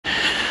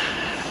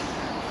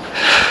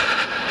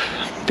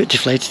Bit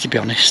deflated, to be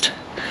honest.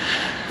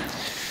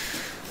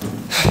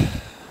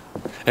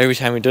 Every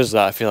time he does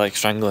that, I feel like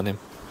strangling him.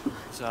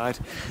 Side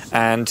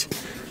and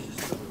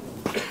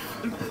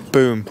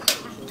boom,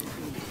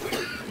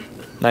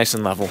 nice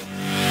and level.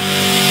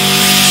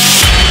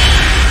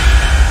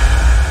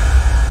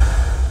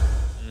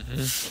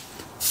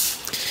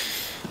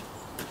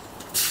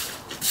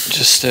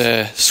 Just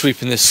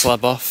sweeping this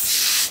slab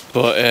off,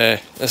 but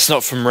that's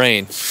not from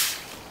rain.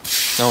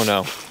 Oh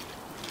no.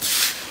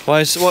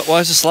 Why is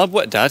the slab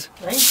wet, Dad?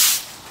 Rain.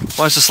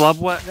 Why is the slab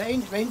wet?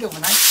 Rained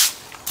overnight.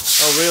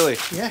 Oh really?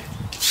 Yeah.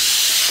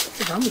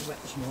 The ground was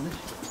wet this morning.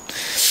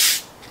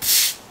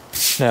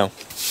 No.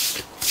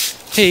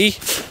 He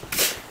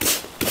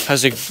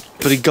has a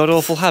pretty god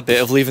awful habit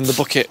of leaving the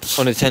bucket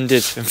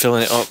unattended and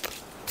filling it up.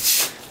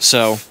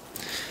 So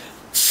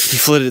he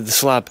flooded the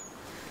slab.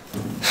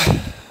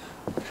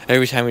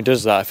 Every time he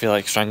does that, I feel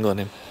like strangling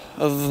him.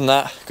 Other than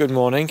that, good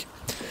morning.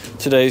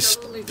 Today's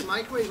Leave the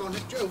microwave on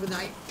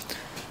overnight.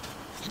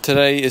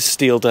 Today is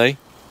steel day.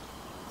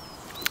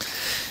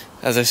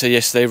 As I said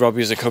yesterday,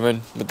 Robbie's are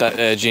coming with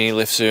that Genie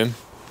lift soon,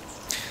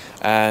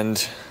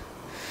 and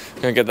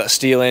we're gonna get that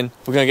steel in.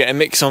 We're gonna get a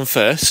mix on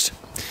first,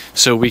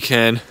 so we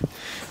can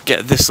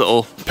get this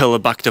little pillar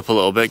backed up a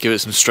little bit, give it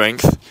some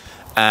strength,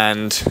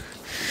 and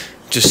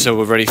just so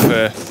we're ready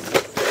for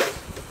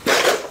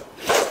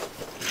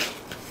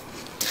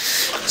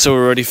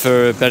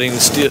bedding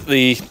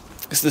the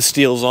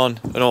steels on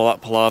and all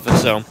that palaver.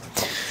 So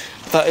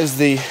that is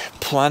the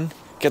plan.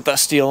 Get that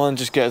steel on,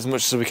 just get as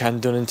much as we can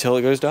done until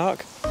it goes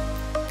dark.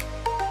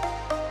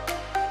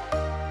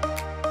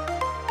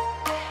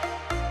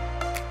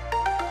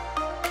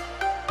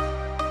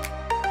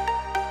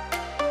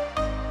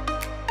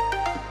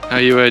 How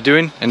you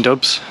doing in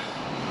Dubs?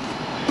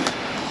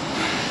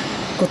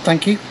 Good,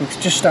 thank you. We've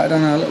just started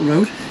on our little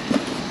road,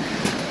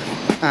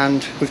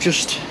 and we've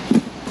just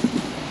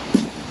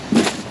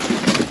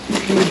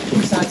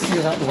the side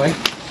steels out the way,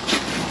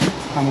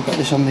 and we've got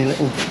this on the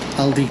little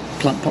Aldi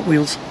plant pot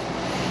wheels,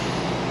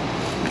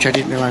 which I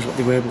didn't realise what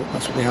they were, but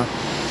that's what they are.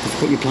 You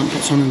put your plant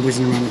pots on and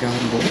whizzing around the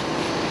garden, but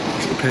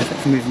absolutely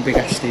perfect for moving big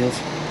ass steels.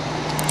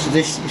 So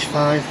this is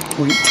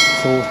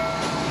 5.4,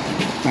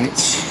 and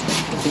it's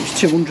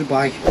 200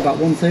 by about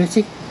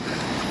 130,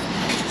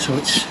 so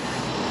it's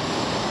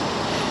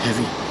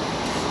heavy.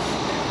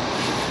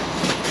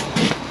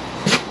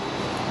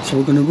 So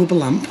we're going to rub a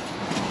lamp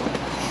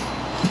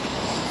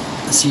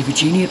and see if a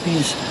Genie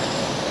appears.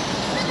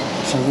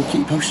 So we'll keep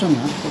you posted on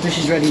that. But this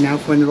is ready now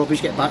for when the Robbies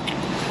get back.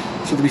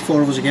 So there'll be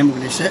 4 of us again. We're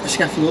going to set the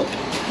scaffold up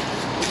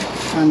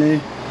and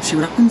see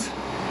what happens.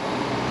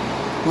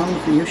 Well,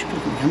 look at you, should look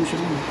at the camera,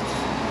 shouldn't you?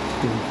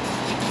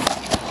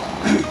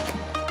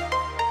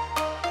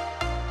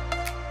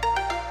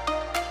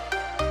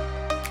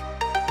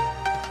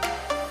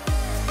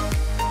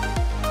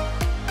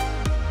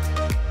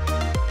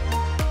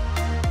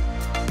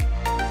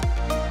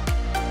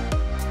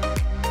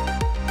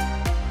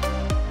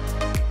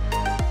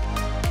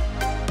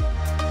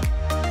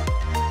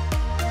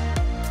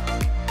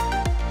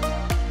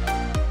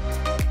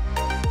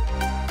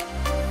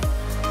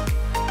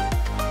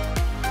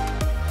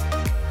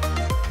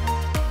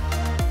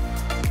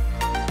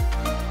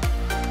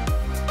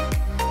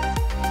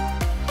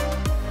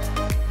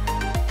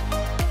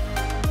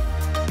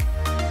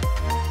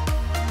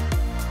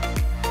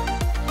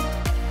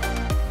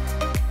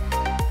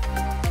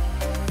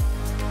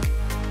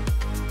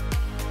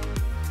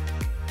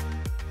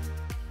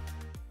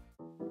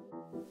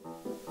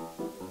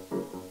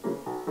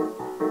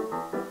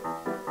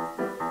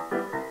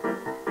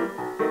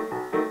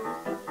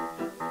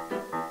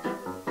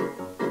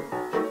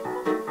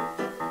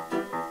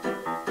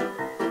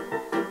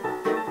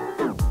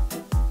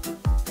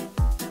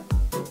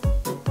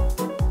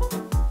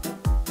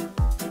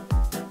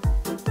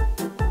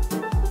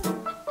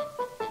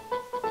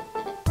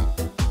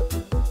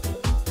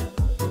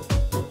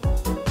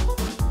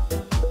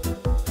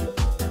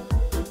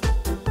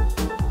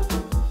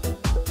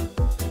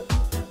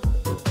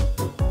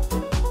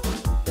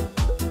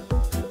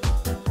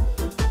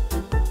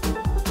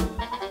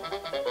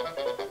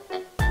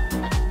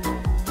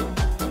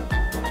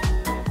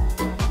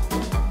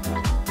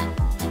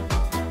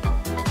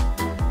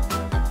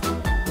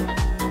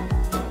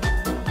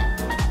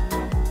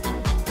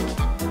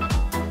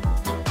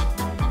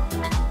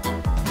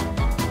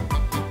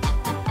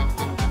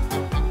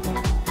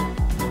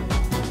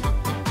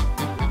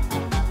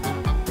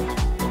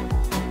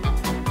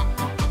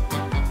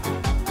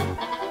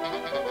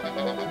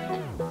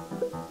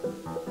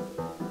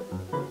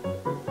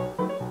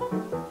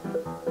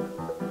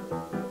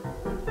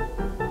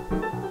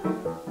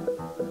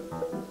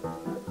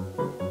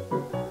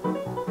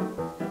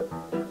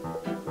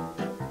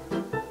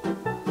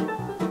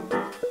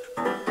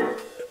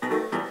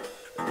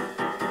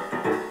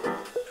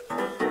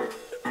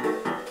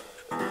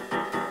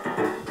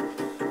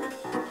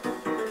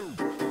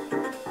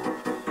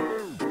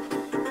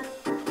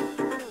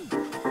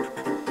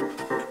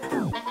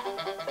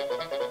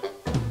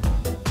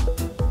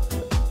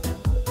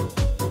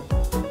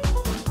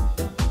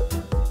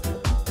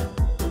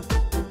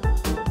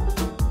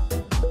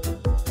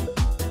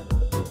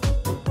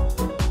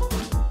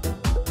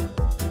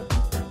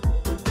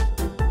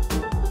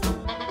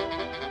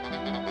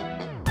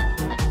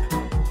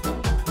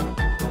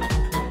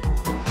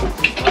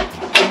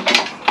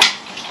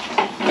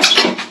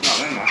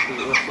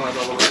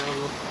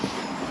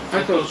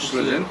 I thought it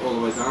slid in all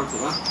the way down to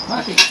that.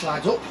 I think it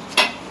slides up.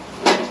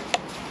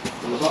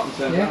 On the bottom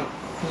turn Yeah. down.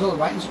 Because all the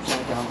writing's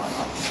upside down like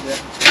that.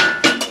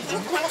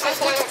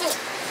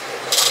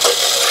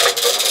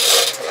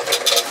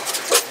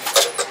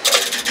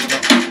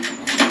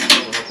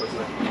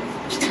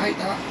 It's tight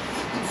that.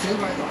 Doesn't feel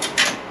right that.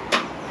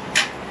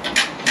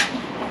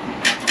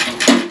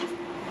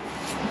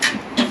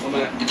 1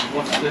 minute.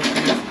 What's this?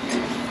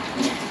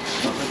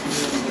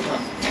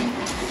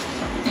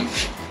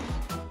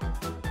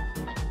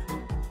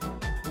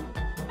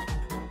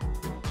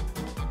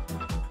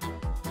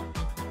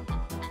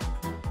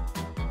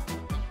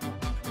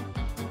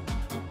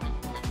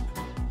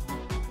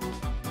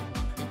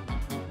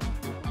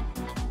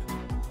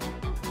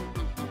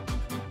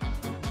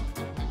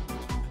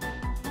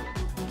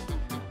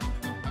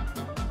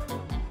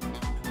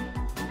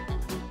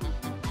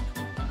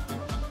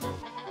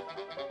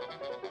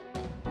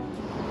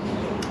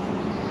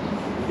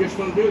 You just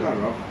want to do that,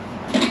 Rob?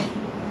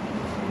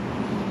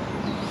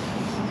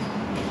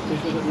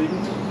 Just with it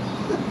leaving?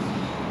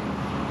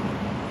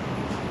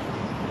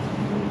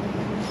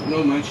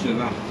 No mention of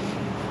that.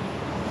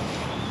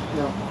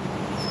 No.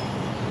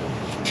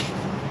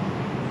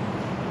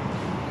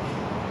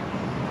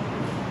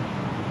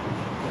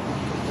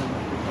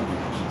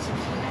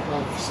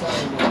 Well,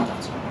 starting with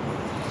that.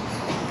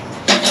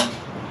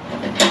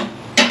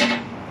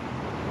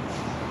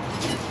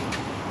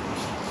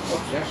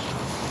 Oh, yes.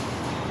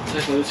 So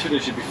this video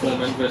should be 4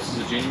 men versus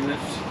a Genie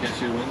lift. Guess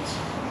who wins?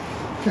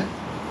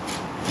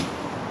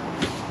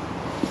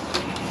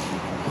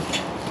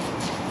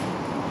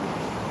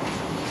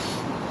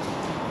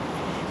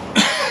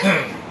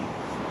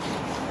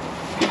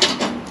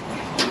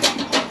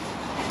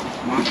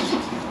 Matched,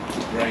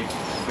 great,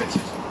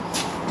 fitted.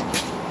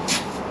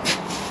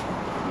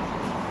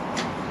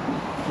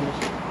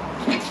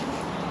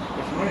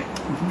 That's right.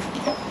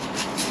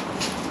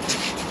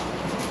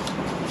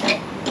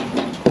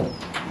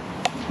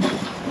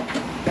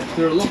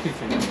 There are locking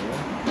things in there.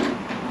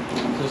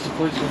 There's the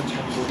place where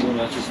chances one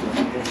that's just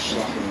one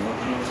slapping up.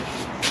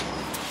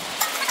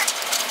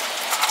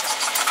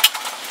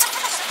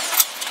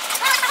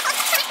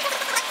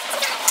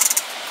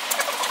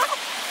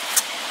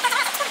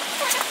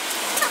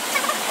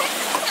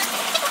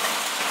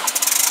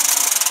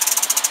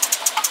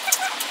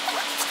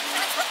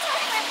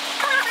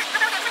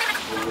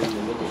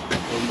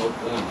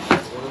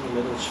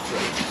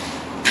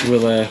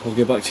 We'll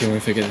get back to you when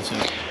we figure this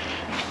out.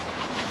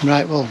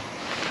 Right, well,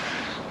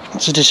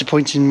 it's a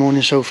disappointing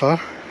morning so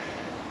far.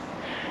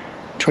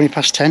 20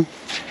 past 10.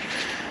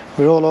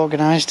 We're all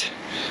organised.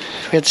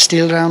 We had the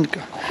steel round,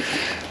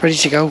 ready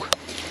to go.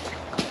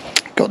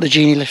 Got the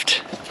Genie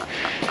lift.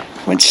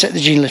 Went to set the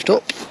Genie lift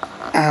up,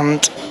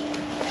 and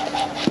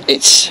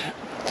it's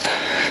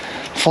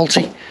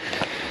faulty.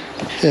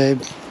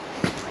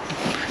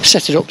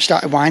 Set it up,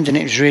 started winding,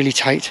 it was really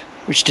tight,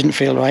 which didn't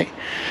feel right.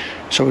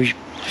 So we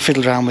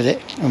fiddled around with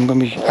it, and when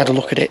we had a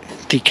look at it,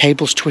 the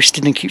cable's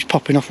twisted and keeps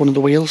popping off one of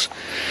the wheels,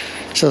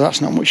 so that's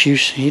not much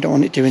use. You don't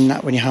want it doing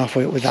that when you're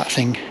halfway up with that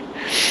thing.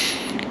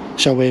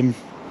 So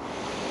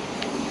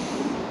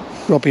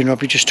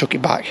Robbie just took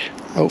it back.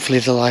 Hopefully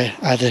they'll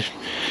either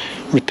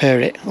repair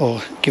it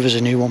or give us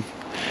a new one,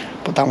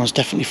 but that one's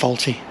definitely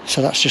faulty,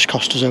 so that's just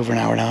cost us over an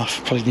hour and a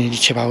half, probably nearly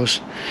 2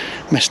 hours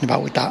messing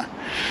about with that.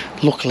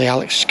 Luckily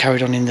Alex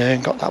carried on in there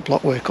and got that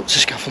block work up to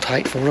scaffold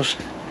height for us,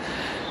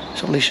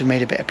 so at least we've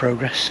made a bit of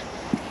progress.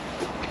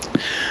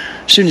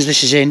 As soon as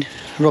this is in,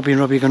 Robbie and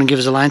Robbie are going to give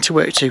us a line to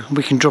work to.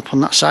 We can drop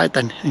on that side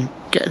then and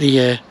get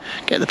the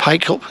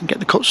pike up and get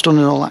the cuts done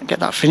and all that, get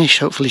that finished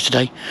hopefully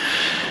today,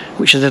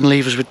 which will then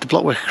leave us with the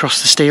block work across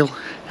the steel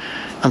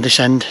and this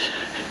end.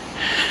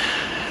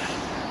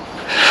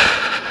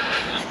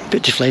 A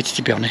bit deflated,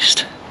 to be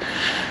honest.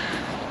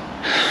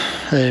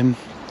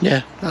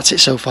 Yeah, that's it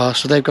so far.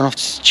 So they've gone off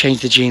to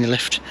change the Genie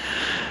lift,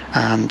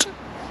 and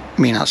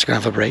me and Alex are going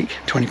to have a break,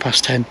 20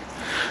 past 10.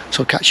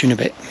 So I'll catch you in a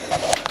bit.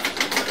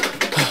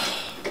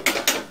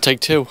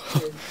 Take 2.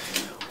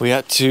 We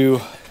had to.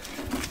 Hang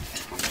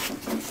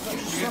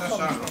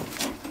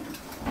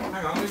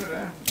on, leave it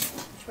there.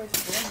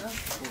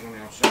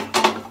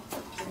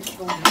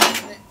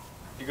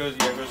 He goes,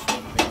 yeah, goes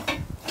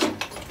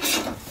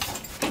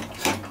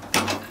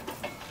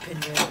Pin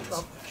there,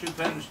 Rob. 2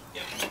 pins.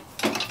 Yep.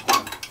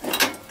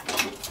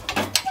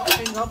 Top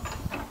pin, Rob.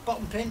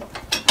 Bottom pin.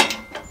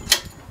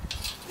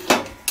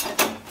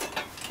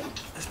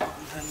 This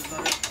bottom pin is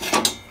better.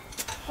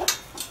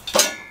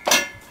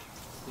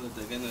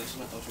 Dig in there,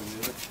 isn't it? I'll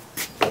remove it.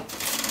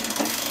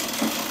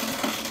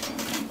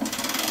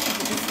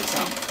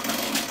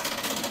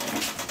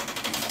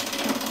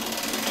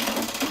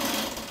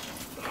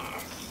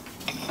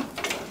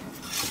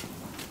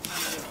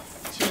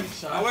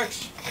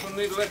 Alex, don't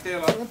need to let there,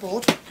 lad. Pull a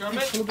board. Come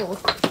in. Pull a board.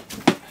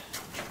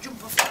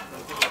 Jump off.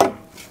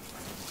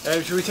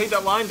 Should we take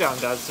that line down,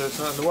 Dad, so it's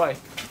not in the way?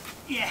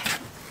 Yeah.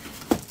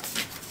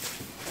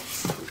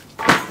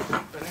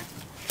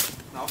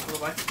 Now, pull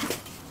away.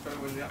 Better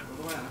win the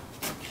apple away,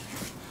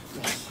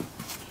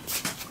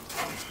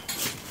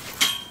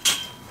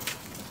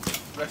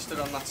 rested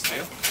on that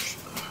steel.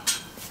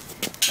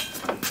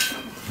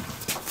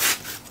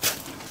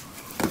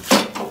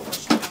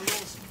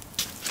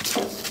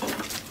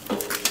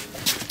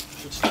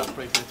 Should start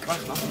breaking the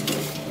crack now.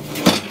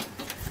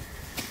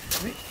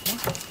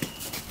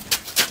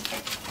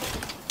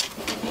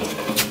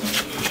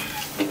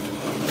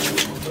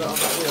 Put it on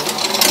that wheel.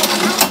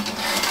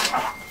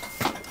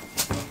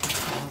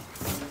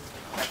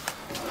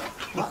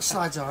 That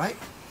side's alright.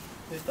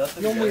 That's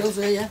You're on wheels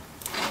here, yeah?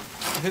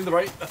 I think the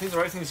right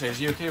thing to say is,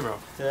 you okay, bro?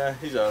 Yeah,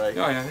 he's alright.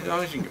 Oh yeah, I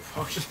don't think it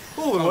fucks.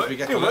 Oh, we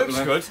get It the works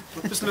little good.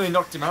 Just nearly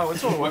knocked him out.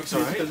 It's all works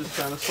alright. Because it's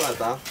trying to slide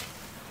down.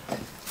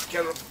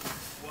 Get up.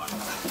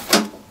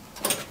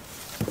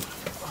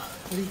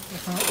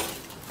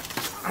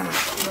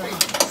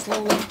 Right,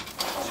 slowly,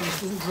 so this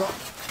doesn't drop.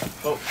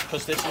 Oh,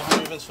 because this is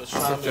moving, so it's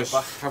trying to move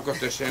back. I've got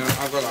this here,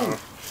 I've got that.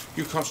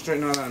 You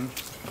concentrate on that end.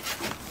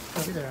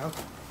 I'll be there now.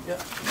 Yeah.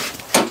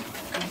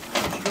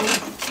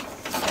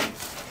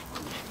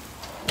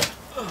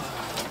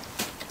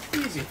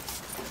 Easy.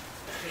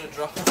 It's going to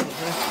drop. I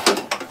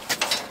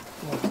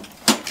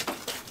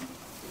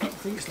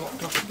think it's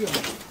locked off, to be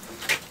honest.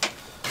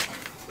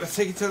 Let's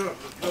take it to the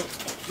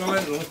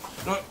level.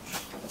 No,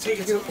 take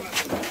it to the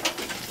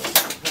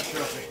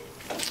pressure off it.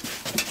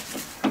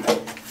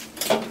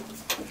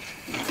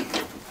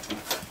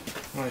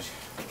 Right.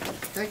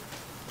 Okay.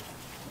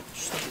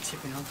 Just stop it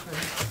tipping on.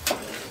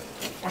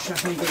 Watch that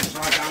thing go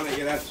slide down at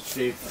your head,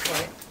 Steve.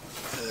 Right.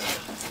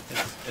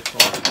 It's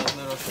on, isn't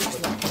it, or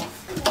something?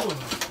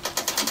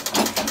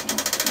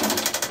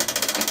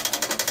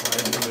 Right,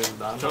 it's moving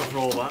down. Don't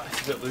roll that,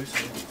 it's a bit loose.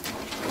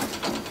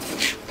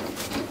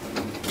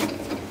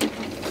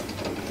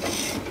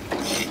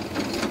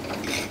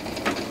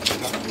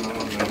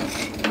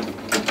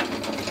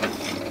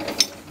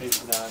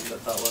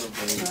 That one will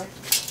be. Right.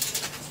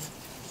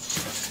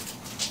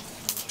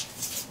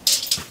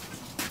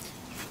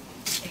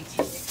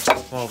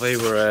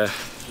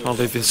 While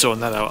they've been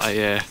sorting that out,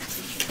 I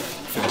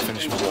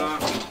finished my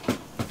work.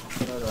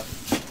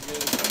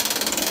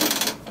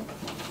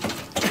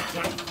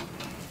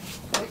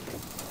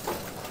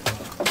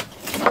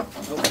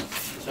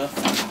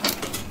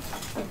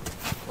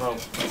 Well, it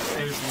was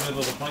in the middle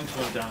of the planks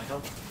going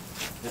downhill.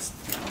 It's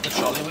the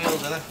trolley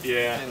wheels, isn't it?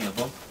 Yeah. In the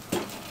bump.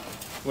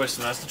 Worse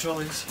than that's the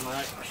trolleys.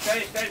 Right.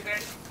 Stay.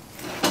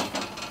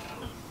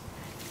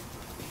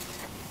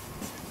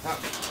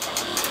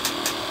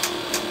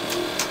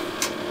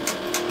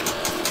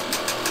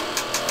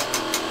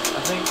 I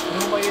think in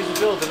all my years of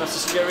building, that's the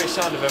scariest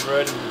sound I've ever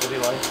heard in my bloody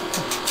life.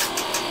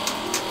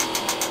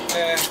 I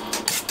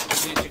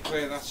need to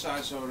clear that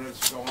side so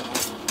it's going on.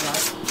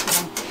 Right, come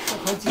on, got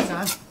plenty of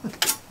time.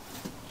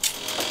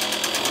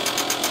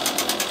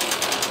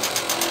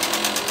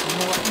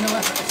 No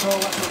effort at all,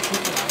 that's what it's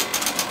looking like.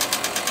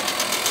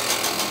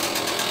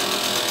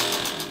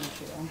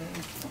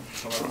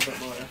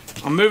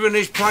 I'm moving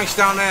these planks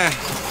down there.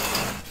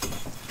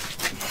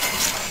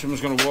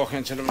 Someone's going to walk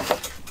into the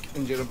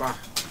back.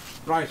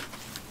 Right.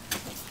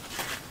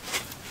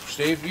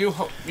 Steve, you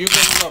get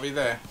the lobby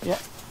there. Yeah.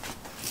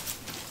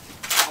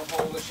 I'll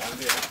hold this end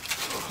here.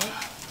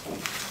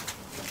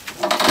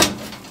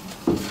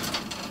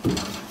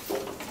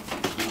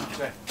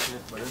 Okay. Yeah,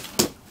 brilliant.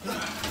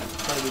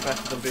 Trying to be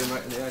better than being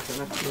right in the edge,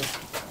 isn't it? Yeah.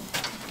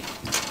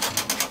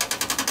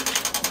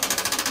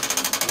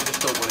 You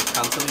just don't want it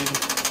cancelling.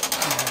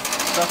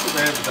 That's what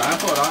they're designed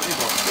for, aren't they?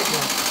 But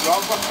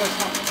Rob, what's the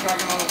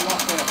dragging on the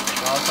block there?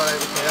 no, it's alright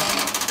with here.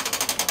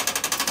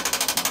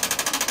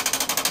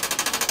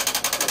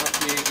 That's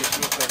the easiest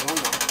route to run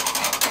now.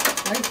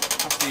 Right?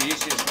 That's the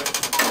easiest route.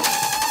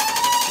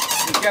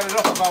 You get it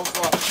up about,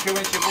 what, 2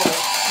 inches above?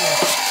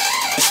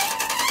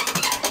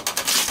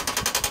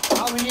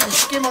 Oh, we need a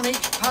skim on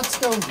each pad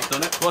stone. You've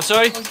done it. What,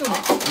 sorry? I've done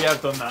it. Yeah,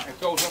 I've done that. It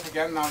goes up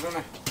again now, doesn't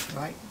it?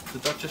 Right,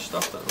 Did that just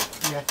stop that? Or?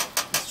 yeah.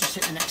 Let's just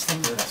hit the next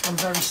thing. That's gone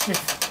very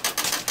stiff.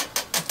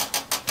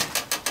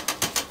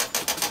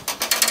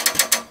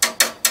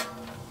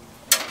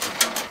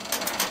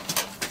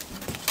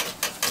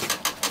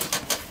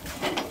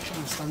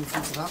 Stand in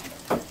front of that.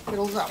 Get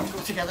all that one go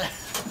together.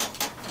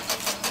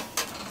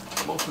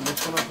 Most of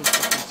this one I can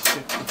fucking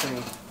stick the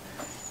thing.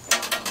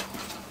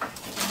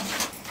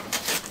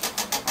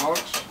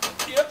 Alex?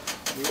 Yep.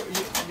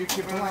 You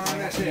keeping an eye on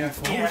this here?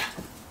 Yeah.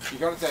 You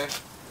got it there?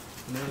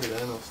 Nearly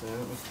there, I'll say,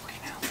 aren't we?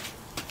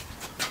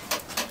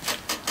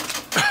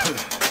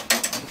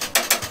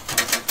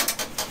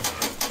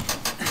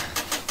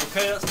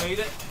 Okay, that's made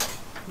it.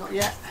 Not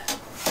yet.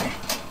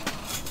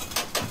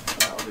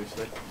 That'll do,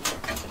 Steve.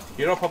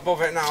 You're up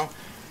above it now.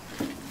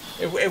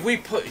 If we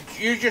put,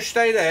 you just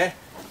stay there,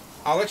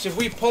 Alex. If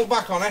we pull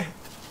back on it,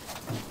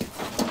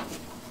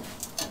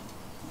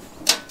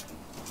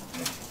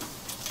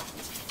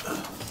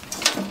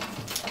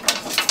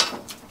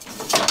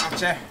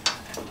 that's it.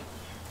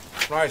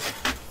 Right.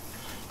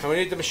 And we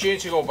need the machine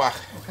to go back.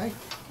 Okay.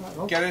 Right,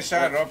 Rob. Get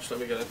inside, Rob. Just let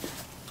me get it.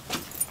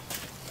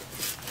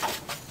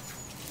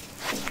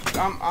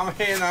 I'm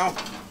here now.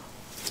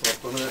 I've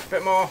done it.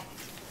 Bit more.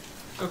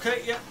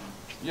 Okay, yeah.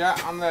 Yeah,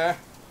 I'm there.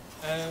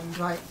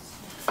 Right.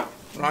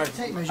 Right.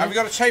 Tape measure. Have you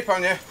got a tape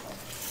on you?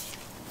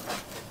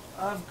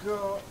 I've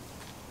got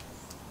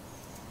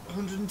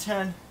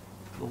 110.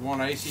 Got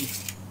 180.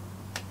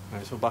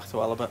 Right, so back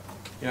to Al a bit.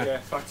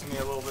 Yeah. Back to me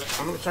a little bit.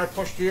 I'm going to try to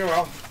push to you,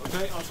 Al.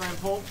 Okay, I'll try and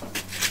pull.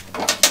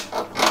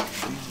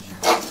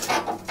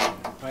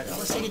 Right, well,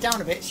 let's take it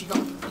down a bit so you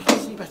can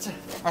see better.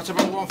 That's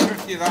about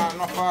 150 that,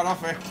 not far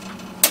off it.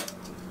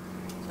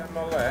 10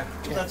 mil there.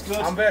 Yeah. That's good.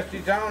 I'm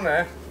basically down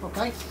there.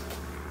 Okay.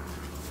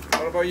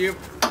 What about you?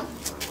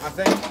 I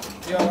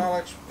think you're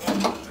Alex.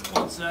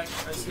 1 sec.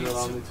 I just need to...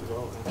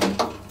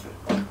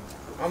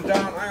 I'm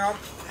down, hang on.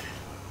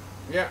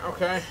 Yeah,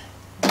 okay.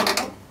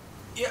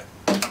 Yeah.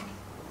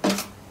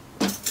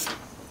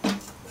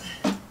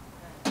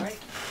 Right.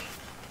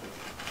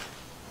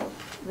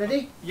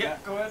 Ready? Yeah,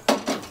 go ahead.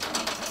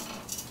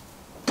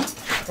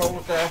 Hold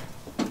it there.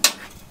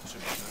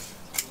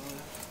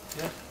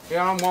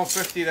 Yeah, I'm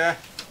 150 there.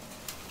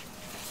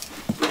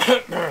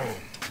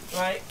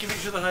 Right, give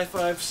each other high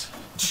fives.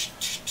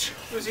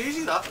 It was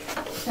easy, that.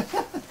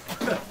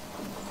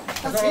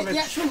 That's it, the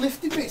actual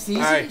lifting bit's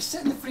easy. Aye. It's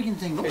setting the frigging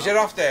thing up. Is it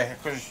off there?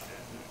 Because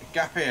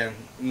gap here,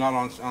 not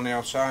on the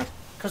outside.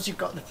 Because you've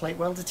got the plate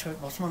welded to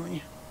it bottom, haven't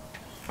you?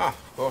 Ah,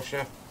 of course,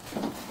 yeah.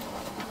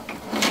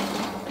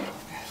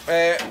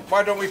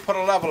 Why don't we put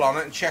a level on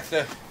it and check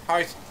the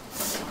height?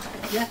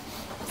 Yeah.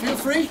 Feel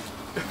free.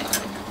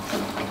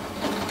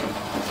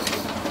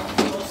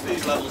 Most of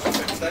these levels are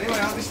fixed anyway,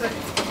 aren't they, Steve?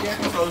 Yeah.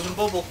 Frozen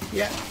bubble.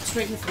 Yeah.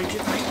 Straight in the fridge,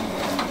 mate.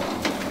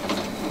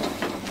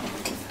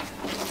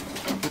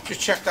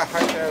 Just check that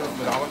height there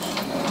with Alex.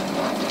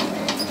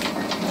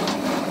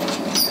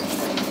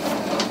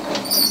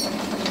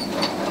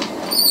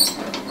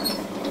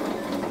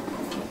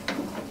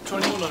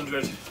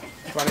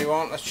 $2,100.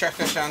 21, let's check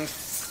this end.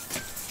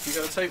 You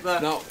got a tape there?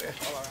 No.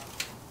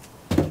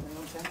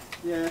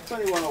 Yeah,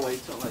 2108,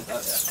 something like that,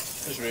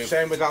 yeah.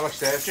 Same with Alex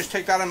there. Just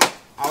take that in,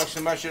 Alex,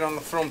 and measure on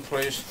the front,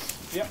 please.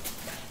 Yep.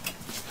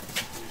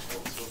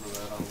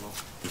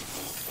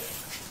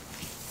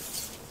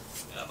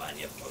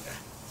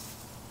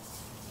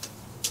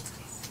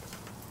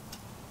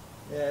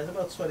 Yeah, it's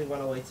about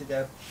 2108 to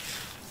go.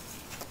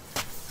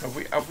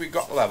 Have we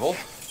got level?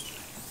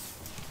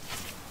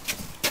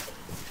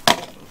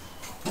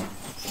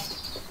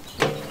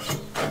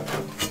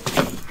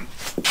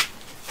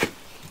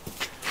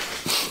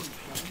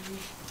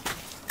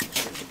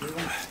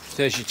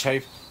 There's your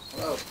tape.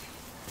 Oh.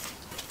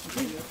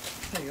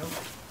 There you go.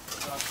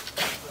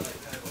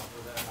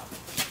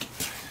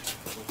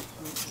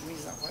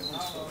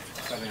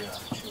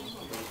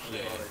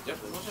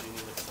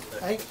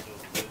 Hey.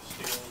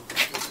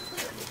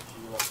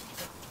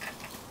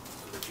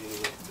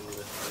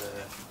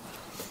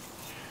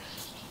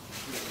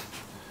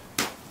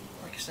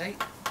 Like I say,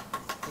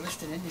 the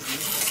lifting in is easy.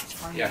 It's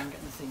fine Yeah. getting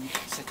the thing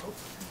set up.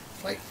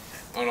 Like,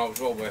 Oh no,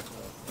 it's all there.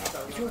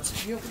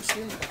 if you open the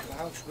ceiling back of the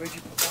house, where'd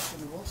you put that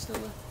when the wall's still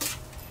there?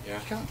 Yeah.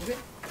 You can't do it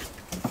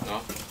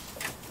No.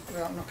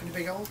 without knocking a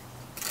big hole.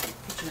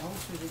 Putting a hole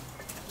through the...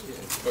 Yeah.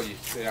 Well,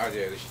 the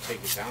idea is you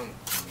take it down.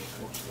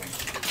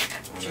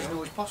 Which isn't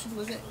always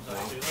possible, is it?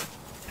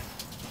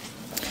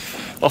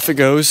 Off it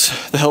goes,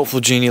 the helpful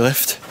Genie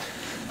lift.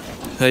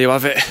 There you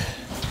have it.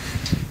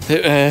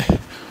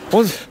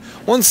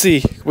 Once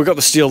we got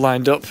the steel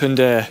lined up and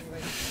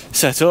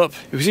set up,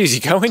 it was easy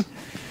going,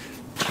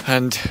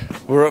 and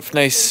we're up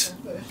nice.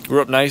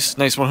 We're up nice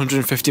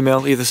 150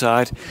 mil either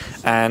side,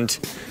 and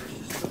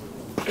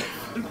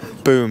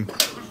boom,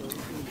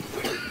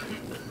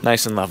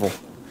 nice and level.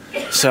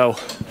 So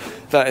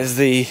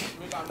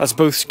that's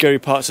both scary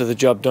parts of the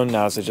job done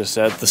now, as I just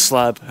said, the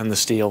slab and the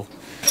steel.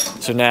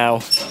 So now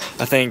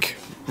I think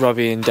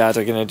Robbie and Dad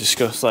are going to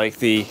discuss like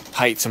the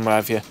heights and what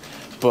have you.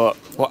 But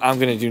what I'm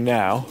going to do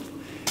now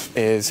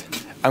is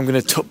I'm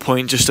going to tuck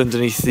point just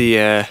underneath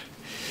the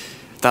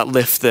that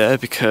lift there,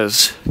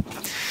 because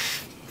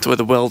it's where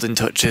the welding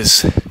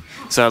touches.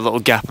 So a little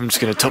gap, I'm just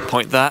going to tuck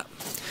point that.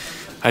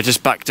 I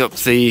just backed up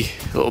the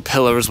little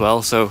pillar as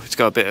well, so it's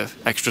got a bit of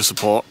extra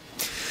support.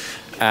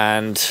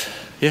 And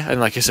yeah, and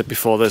like I said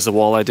before, there's the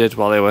wall I did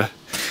while they were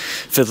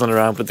fiddling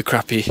around with the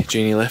crappy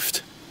Genie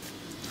lift.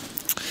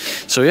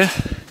 So yeah,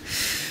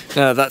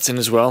 now that's in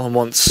as well, and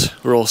once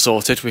we're all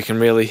sorted, we can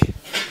really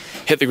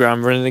hit the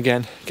ground running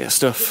again, get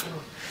stuff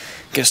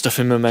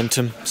in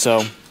momentum.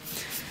 So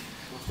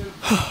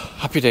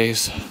happy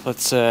days.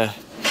 Let's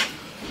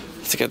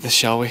get this,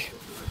 shall we?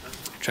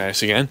 Try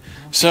this again.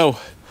 So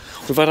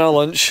we've had our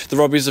lunch. The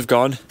Robbies have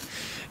gone.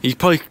 You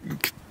probably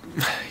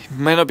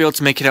might not be able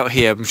to make it out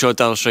here. I'm sure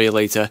Dad will show you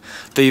later.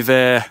 They've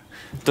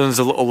done us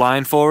a little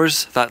line for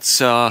us.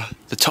 That's our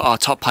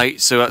top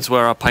height. So that's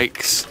where our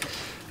pikes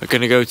are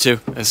going to go to,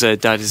 as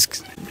Dad is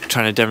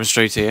trying to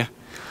demonstrate here.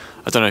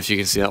 I don't know if you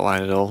can see that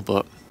line at all,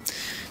 but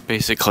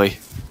basically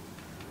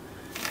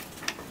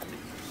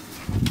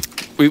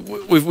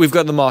we've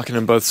got the marking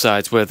on both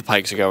sides where the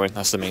pikes are going.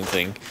 That's the main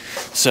thing.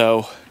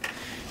 So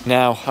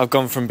now I've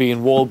gone from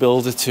being wall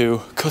builder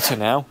to cutter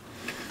now.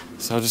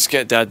 So I'll just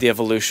get Dad the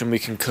evolution. We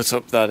can cut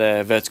up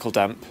that vertical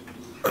damp.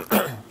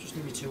 Just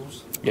need your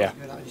tools. Yeah.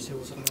 Your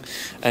tools,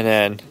 And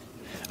then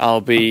I'll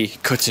be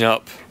cutting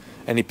up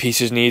any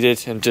pieces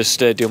needed and just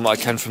doing what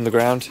I can from the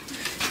ground.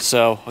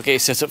 So I'll get it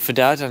set up for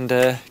Dad and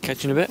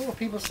catch you in a bit. Well,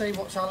 people say,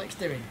 what's Alex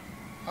doing?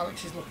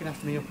 Alex is looking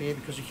after me up here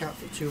because he can't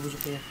fit two of us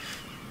up here.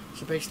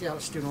 So basically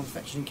Alex is doing all the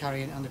fetching and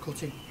carrying and the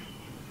cutting.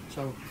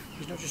 So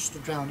he's not just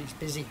stood round, he's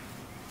busy.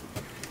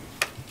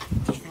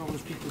 Just for all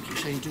those people who keep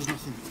saying he does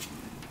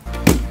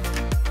nothing.